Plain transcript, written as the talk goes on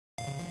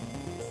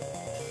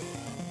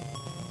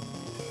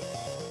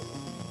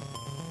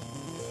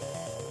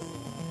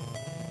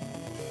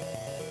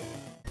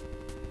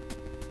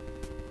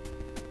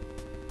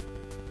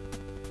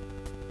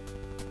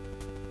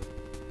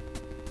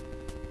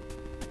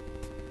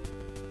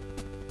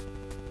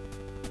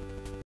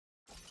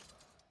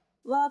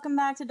Welcome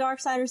back to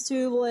Darksiders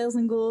 2, Boils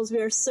and Ghouls. We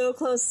are so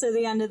close to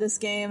the end of this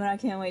game, and I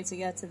can't wait to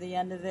get to the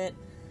end of it.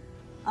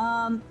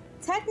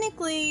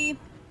 Technically,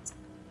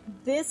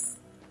 this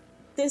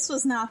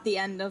was not the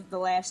end of the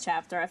last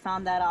chapter. I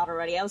found that out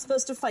already. I was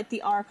supposed to fight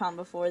the Archon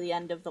before the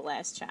end of the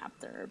last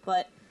chapter,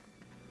 but,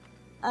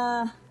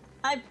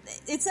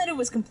 it said it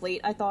was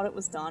complete. I thought it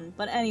was done.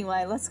 But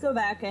anyway, let's go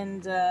back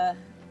and,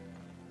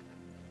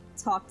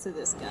 talk to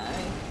this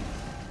guy.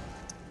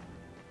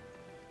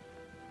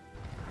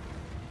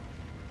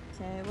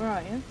 Okay, where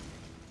are you?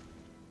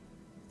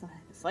 Thought I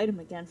had to fight him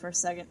again for a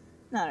second.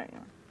 No, there you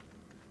are.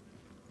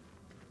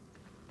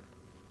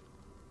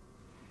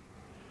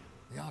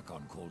 The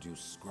Archon called you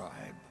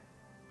Scribe.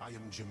 I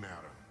am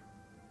JennaCyde.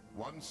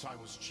 Once I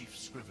was Chief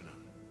Scrivener,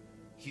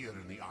 here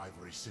in the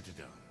Ivory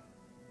Citadel.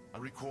 I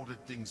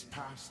recorded things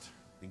past,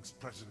 things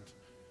present,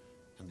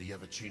 and the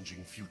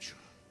ever-changing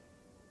future.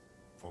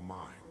 For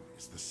mine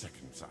is the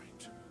second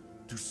sight,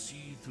 to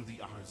see through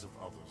the eyes of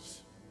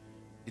others.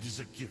 It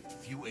is a gift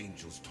few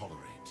angels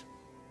tolerate.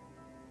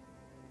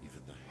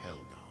 Even the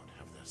Hellguard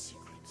have their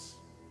secrets.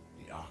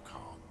 The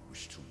Archon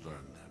wished to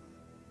learn them.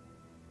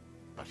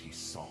 But he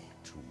saw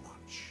too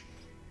much.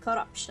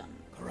 Corruption.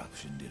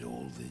 Corruption did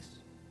all this?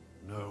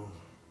 No,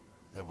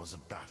 there was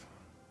a battle.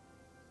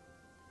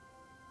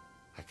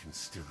 I can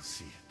still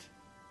see it.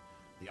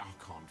 The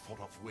Archon fought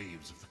off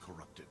waves of the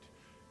corrupted.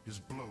 His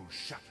blows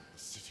shattered the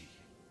city.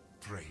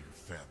 Pray you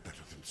fare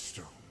better than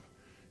stone,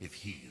 if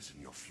he is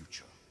in your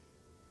future.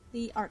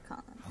 The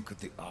Archon. How could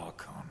the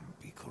Archon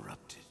be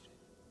corrupted?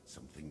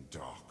 Something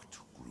dark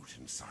took root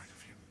inside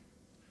of him.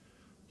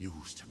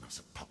 Used him as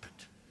a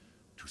puppet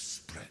to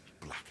spread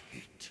black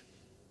hate.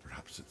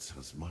 Perhaps it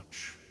says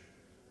much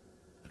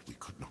that we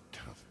could not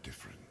tell the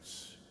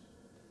difference.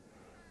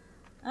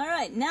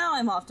 Alright, now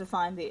I'm off to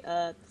find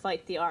the,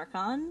 fight the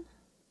Archon.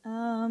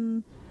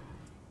 Trying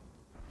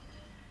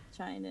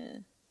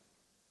to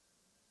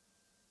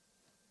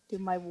do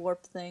my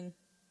warp thing.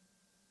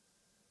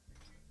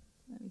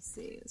 Let me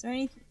see, is there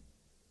anything?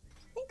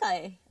 I think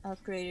I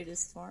upgraded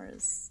as far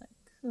as I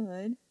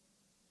could.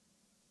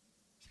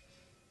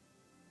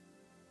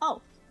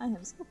 Oh, I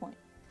have a skill point.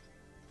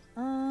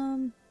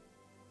 Sure.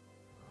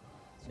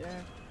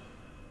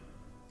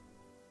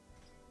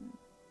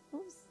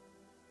 Oops.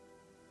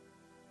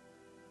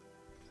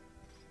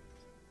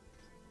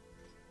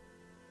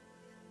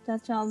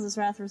 Death challenges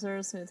Wrath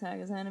reserves to attack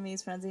his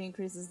enemies. Frenzy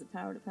increases the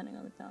power depending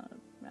on the amount of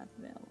Wrath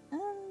available.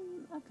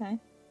 Okay.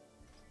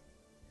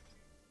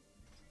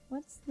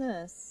 What's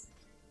this?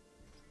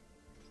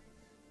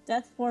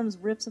 Death forms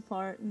rips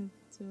apart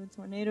into a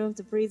tornado of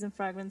debris and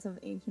fragments of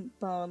ancient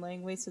bone,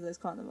 laying waste to those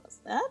caught in the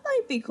most. That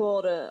might be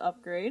cool to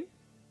upgrade.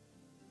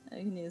 I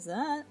can use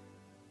that.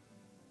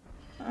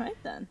 Alright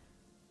then.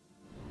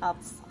 Oh,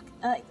 fuck.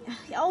 I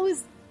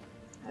always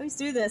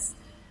do this.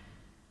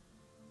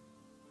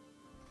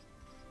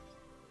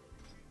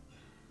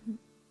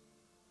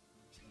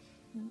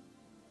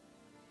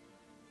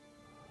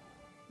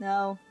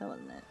 No, that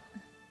wasn't it.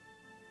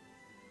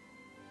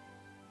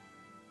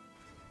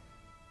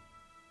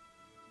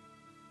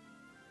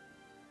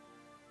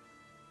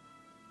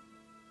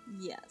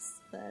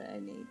 Yes, but I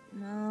need...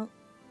 no.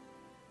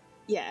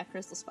 Yeah,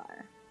 Crystal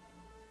Spire.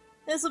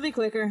 This will be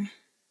quicker.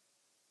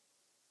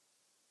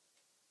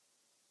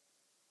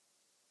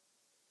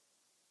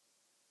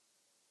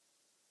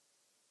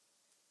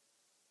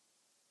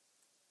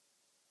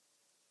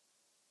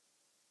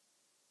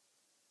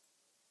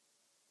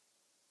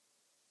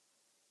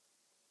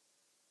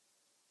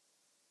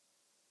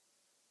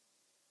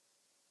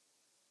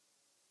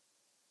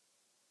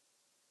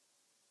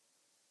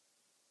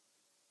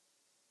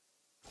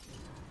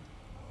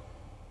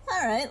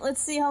 Alright,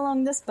 let's see how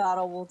long this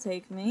battle will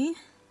take me.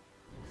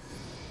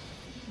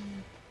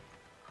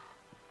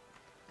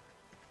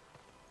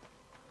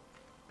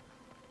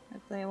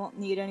 Hopefully I won't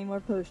need any more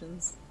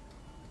potions.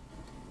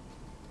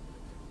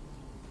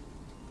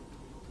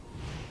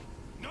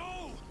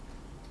 No!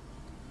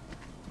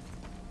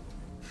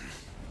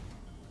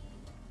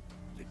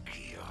 The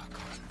key,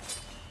 Archon.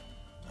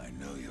 I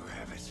know you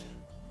have it.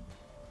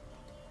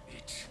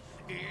 It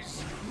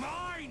is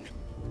mine!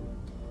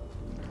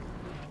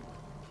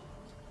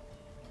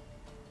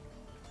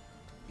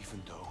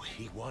 Even though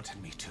he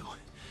wanted me to,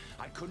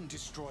 I couldn't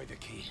destroy the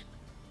key.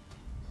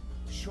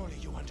 Surely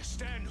you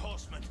understand,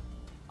 Horseman.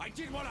 I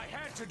did what I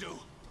had to do.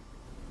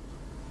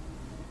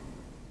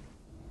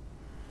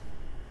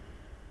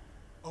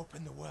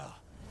 Opened the well.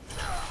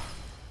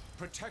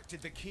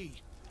 Protected the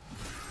key.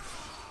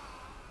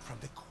 From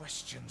the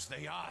questions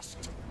they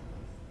asked.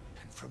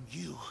 And from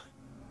you.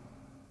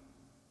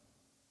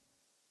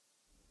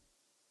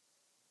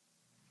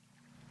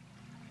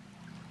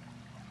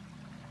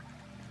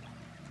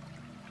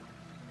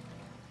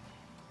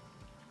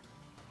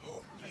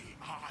 Only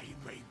I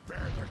may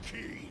bear the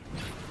key.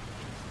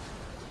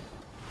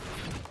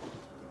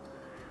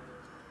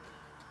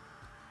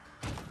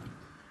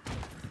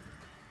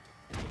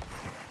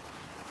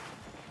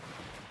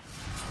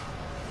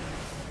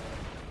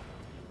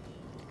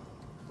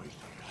 May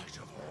the light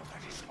of all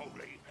that is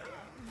holy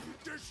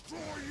destroy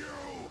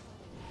you!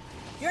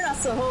 You're not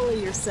so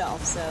holy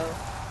yourself, so...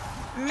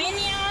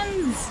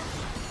 Minions!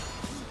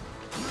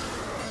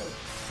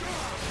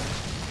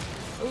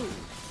 Ooh.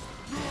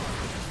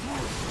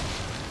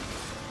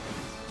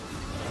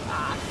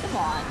 Ah, come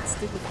on,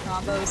 stupid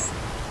combos.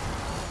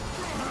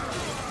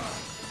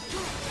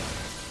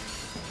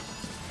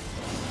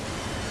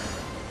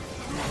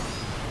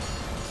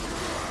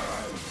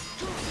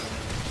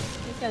 I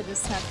think I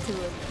just have to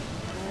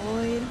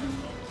avoid him.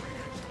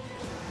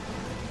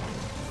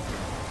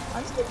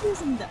 I'm just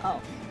confusing the—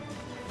 oh.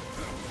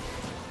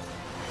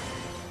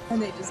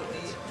 And they just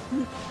leave.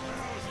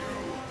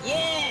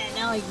 Yeah,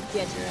 now you can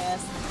get your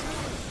ass.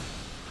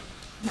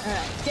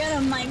 Alright, get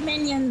him, my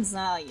minions!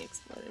 Ah, you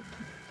exploded.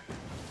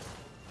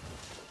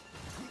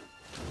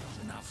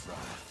 Enough,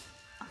 Wrath.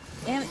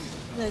 Damn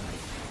it.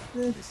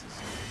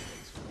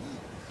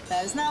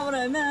 That is not what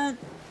I meant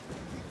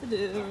to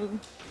do.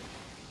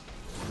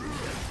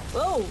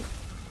 Whoa!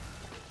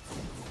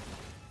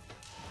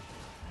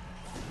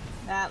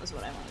 That was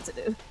what I wanted to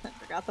do. I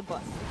forgot the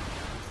button.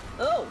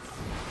 Oh!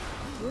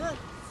 What?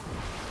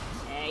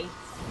 Hey.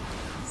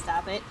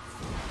 Stop it.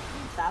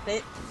 Stop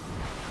it.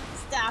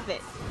 Stop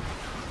it.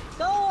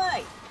 Go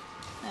away!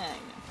 There you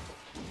go.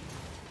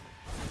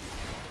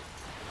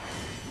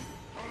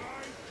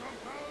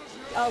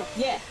 Oh,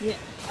 yeah, yeah.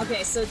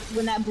 Okay, so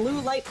when that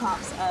blue light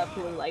pops,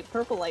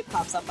 purple light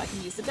pops up, I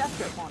can use the death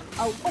grip on him.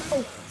 Oh, oh,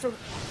 oh! So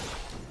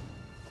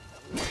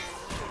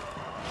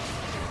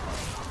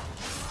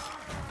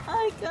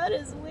I cut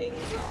his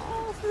wings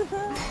off!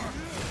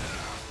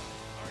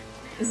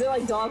 Is it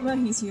like Dogma?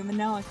 He's human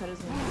now? I cut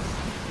his wings.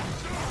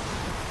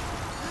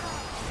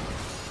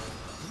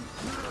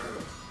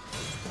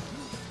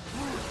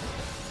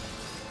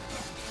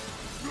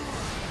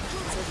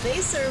 So they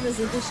serve as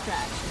a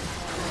distraction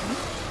for me.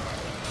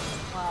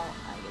 While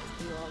I get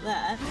to do all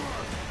that.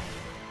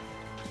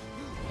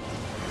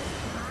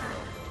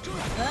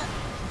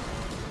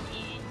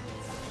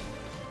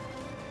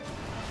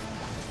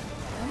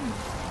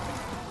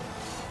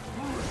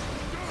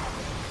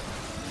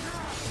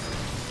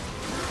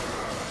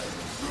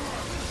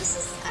 This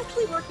is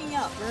actually working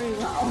out very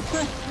well.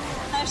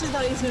 I actually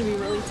thought he was going to be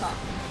really tough.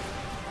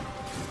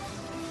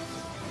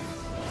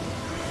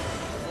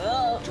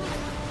 Oh,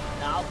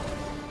 no.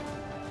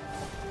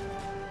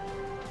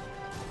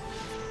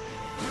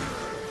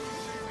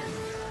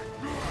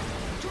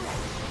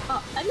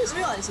 Oh, I just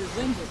realized his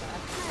wings were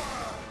back.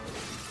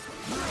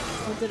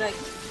 Or did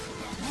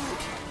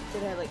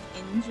I like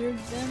injure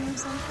them or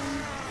something?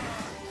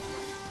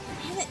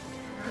 Damn it!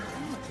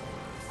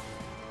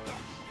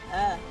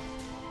 Ah.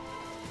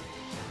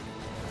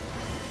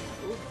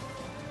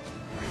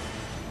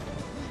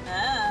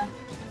 Ah.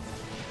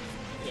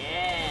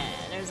 Yeah,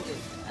 there's a good.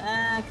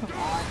 Ah, come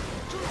on.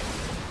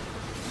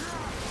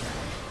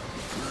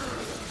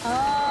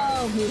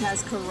 Oh, he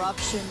has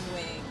corruption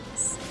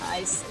wings.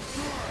 I see.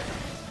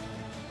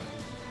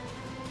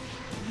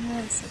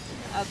 That's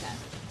okay.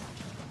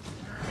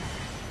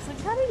 It's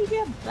like, how did he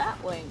get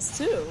bat wings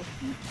too?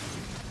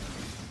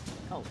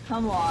 Oh,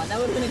 come on. That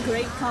would have been a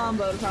great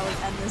combo to probably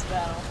end this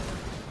battle.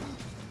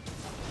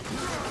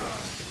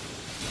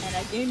 And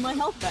I gained my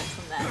health back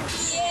from that.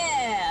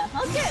 Yeah!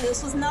 Okay,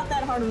 this was not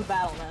that hard of a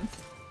battle then.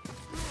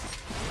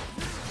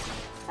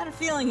 I had a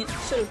feeling it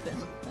should have been.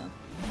 Though.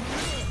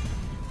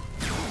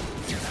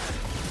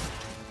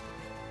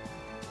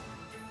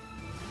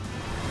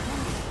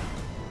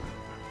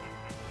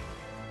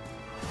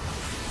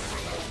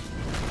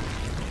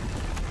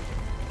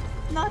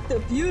 Not the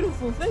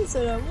beautiful face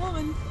of that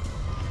woman.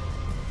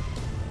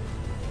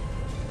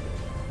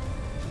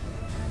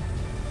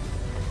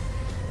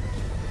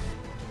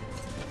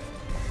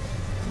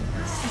 I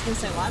was gonna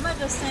say, why am I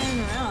just standing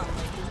around?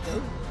 Like, just go.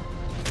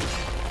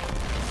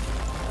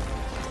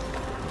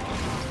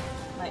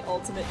 My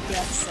ultimate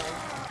death save.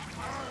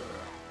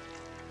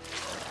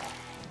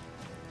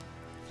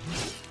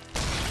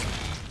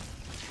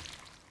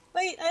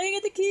 Wait, I didn't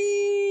get the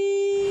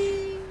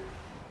key!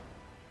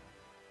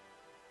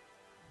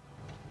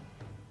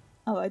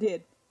 Oh, I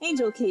did.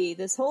 Angel key.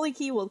 This holy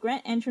key will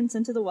grant entrance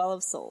into the Well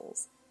of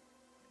Souls.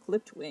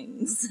 Clipped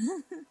wings.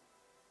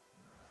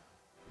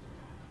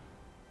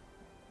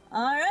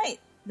 Alright,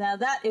 now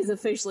that is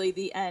officially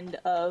the end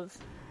of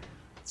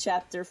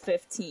chapter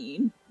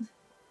 15.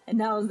 And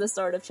now is the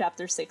start of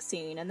chapter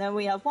 16. And then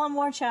we have one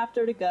more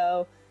chapter to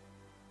go.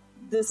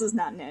 This is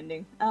not an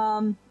ending.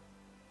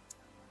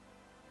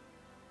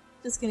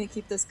 Just gonna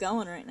keep this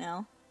going right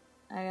now.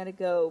 I gotta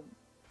go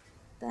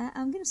back.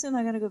 I'm gonna assume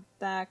I gotta go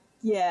back,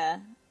 yeah,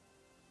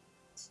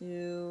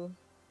 to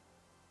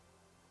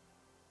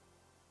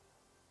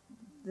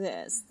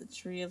this, the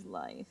Tree of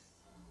Life.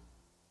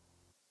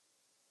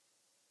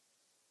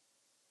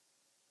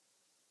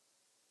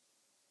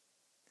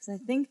 Because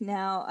I think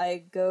now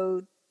I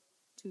go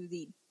to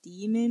the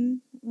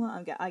demon.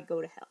 Well, I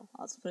go to hell.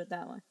 I'll just put it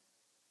that way.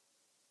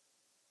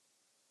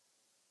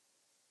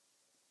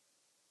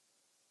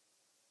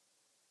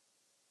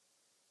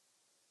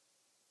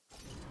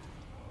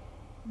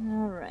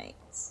 Alright.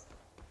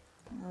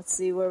 Let's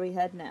see where we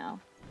head now.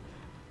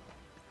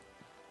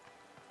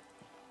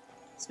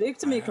 Speak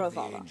to I me, have the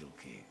Crowfather. angel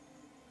key.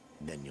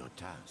 Then your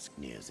task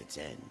nears its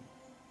end.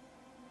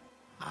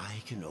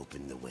 I can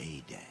open the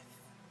way,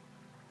 Death.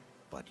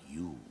 But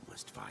you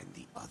must find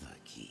the other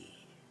key.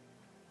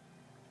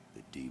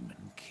 The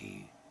demon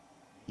key.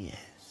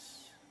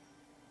 Yes.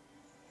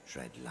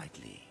 Tread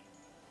lightly.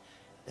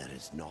 There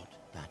is not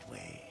that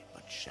way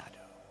but shadow.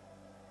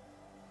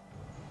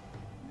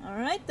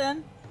 Alright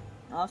then.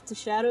 Off to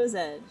Shadow's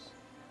Edge.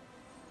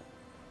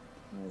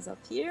 What was up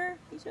here,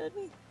 he showed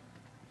me?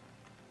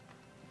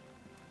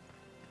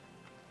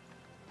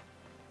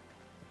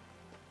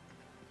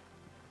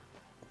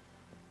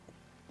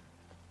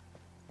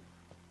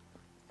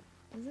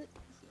 Is it?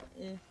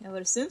 Yeah, I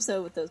would assume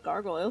so with those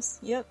gargoyles.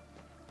 Yep.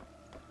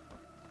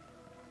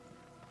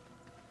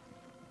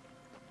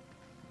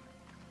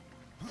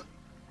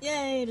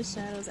 Yay, the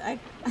shadows. I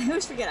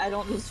always forget I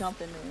don't just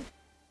jump into it.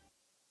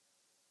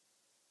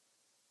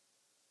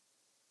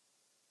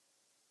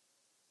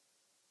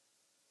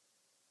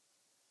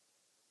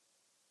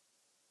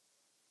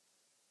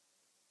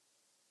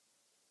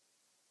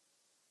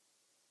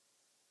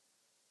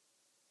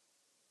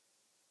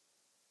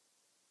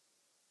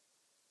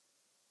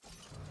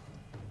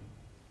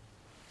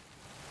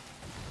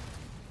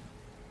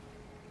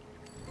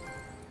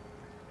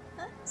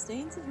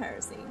 Stains of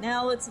Heresy.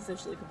 Now it's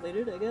officially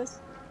completed, I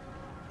guess.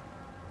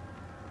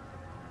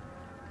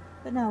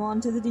 But now on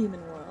to the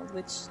demon world,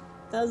 which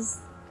does...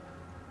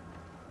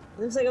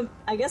 Looks like a...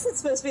 I guess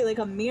it's supposed to be like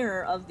a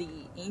mirror of the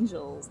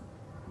angels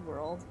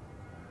world.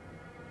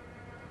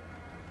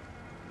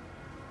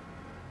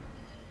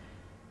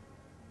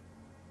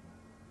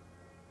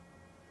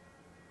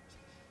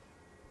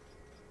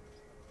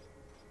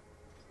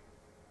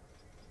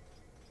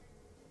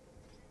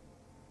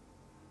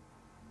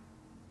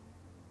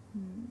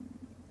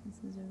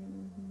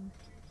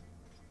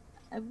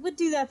 I would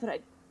do that, but I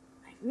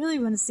really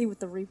want to see what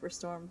the Reaper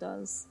Storm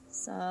does.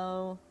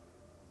 So,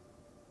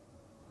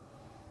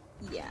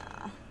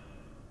 yeah.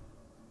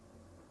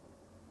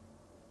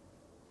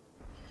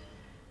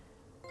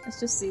 Let's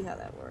just see how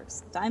that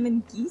works.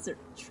 Diamond Geezer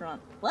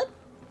Trunk. What?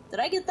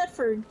 Did I get that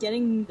for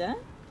getting that?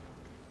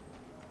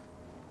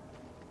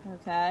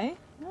 Okay.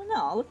 I don't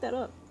know. I'll look that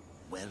up.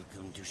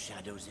 Welcome to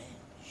Shadow's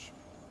Edge,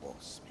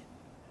 horseman.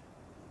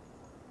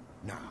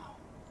 Now,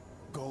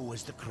 go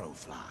as the crow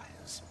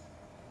flies,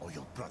 or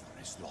your brother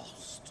is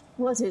lost.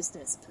 What is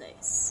this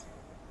place?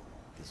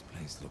 This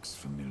place looks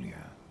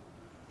familiar.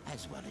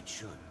 As well it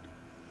should.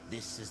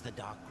 This is the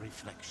dark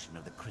reflection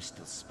of the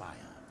Crystal Spire.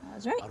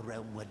 That's right. A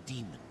realm where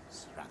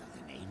demons, rather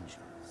than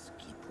angels,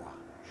 keep watch.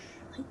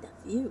 I like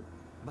that view.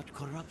 But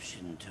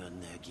corruption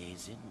turned their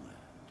gaze inward.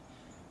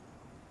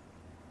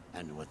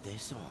 And what they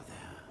saw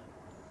there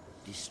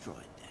destroyed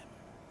them.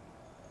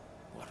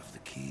 What of the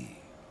key?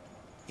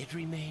 It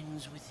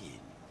remains within,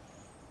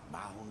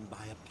 bound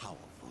by a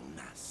powerful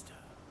master.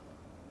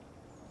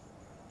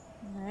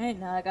 Alright,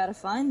 now I gotta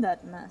find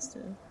that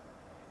master.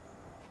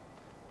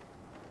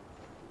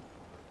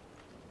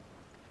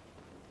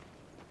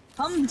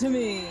 Come to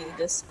me,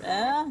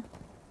 despair.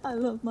 I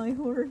love my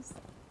horse.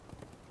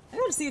 I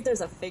gotta see if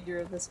there's a figure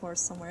of this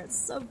horse somewhere. It's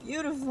so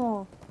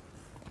beautiful.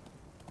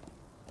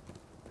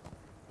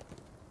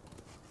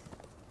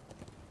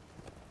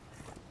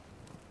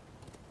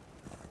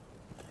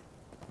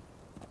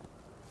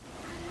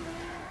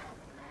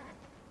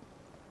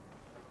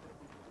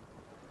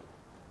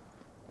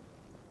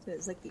 So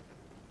it's like this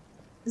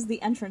is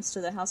the entrance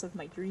to the house of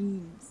my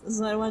dreams. This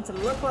is what I want it to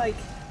look like.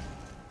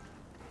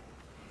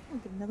 I'll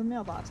get another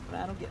mailbox, but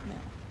I don't get mail.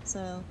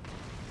 So,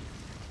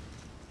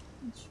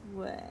 which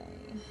way?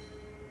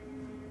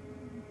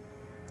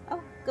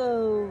 I'll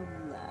go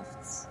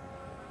left.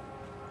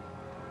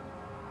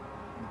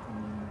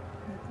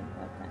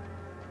 Okay.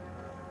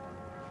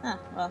 Ah,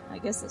 well, I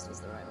guess this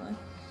was the right way.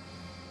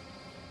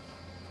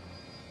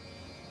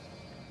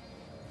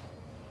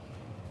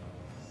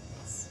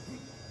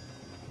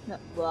 No,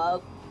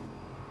 well,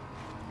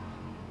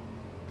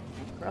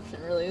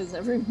 corruption really is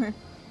everywhere.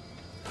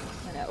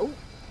 I know.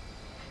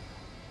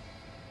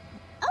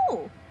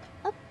 Oh,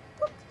 a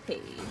book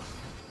page.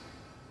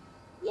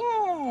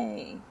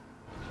 Yay!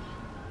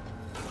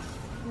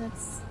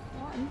 That's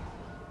one.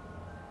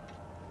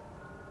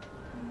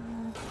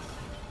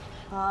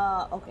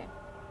 Okay.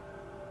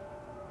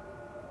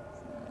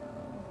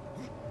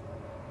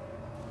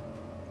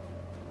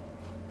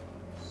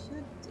 So,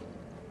 should do.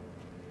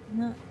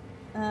 No.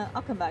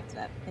 I'll come back to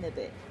that in a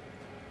bit.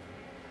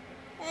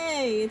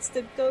 Hey, it's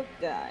the goat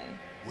guy.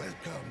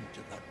 Welcome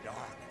to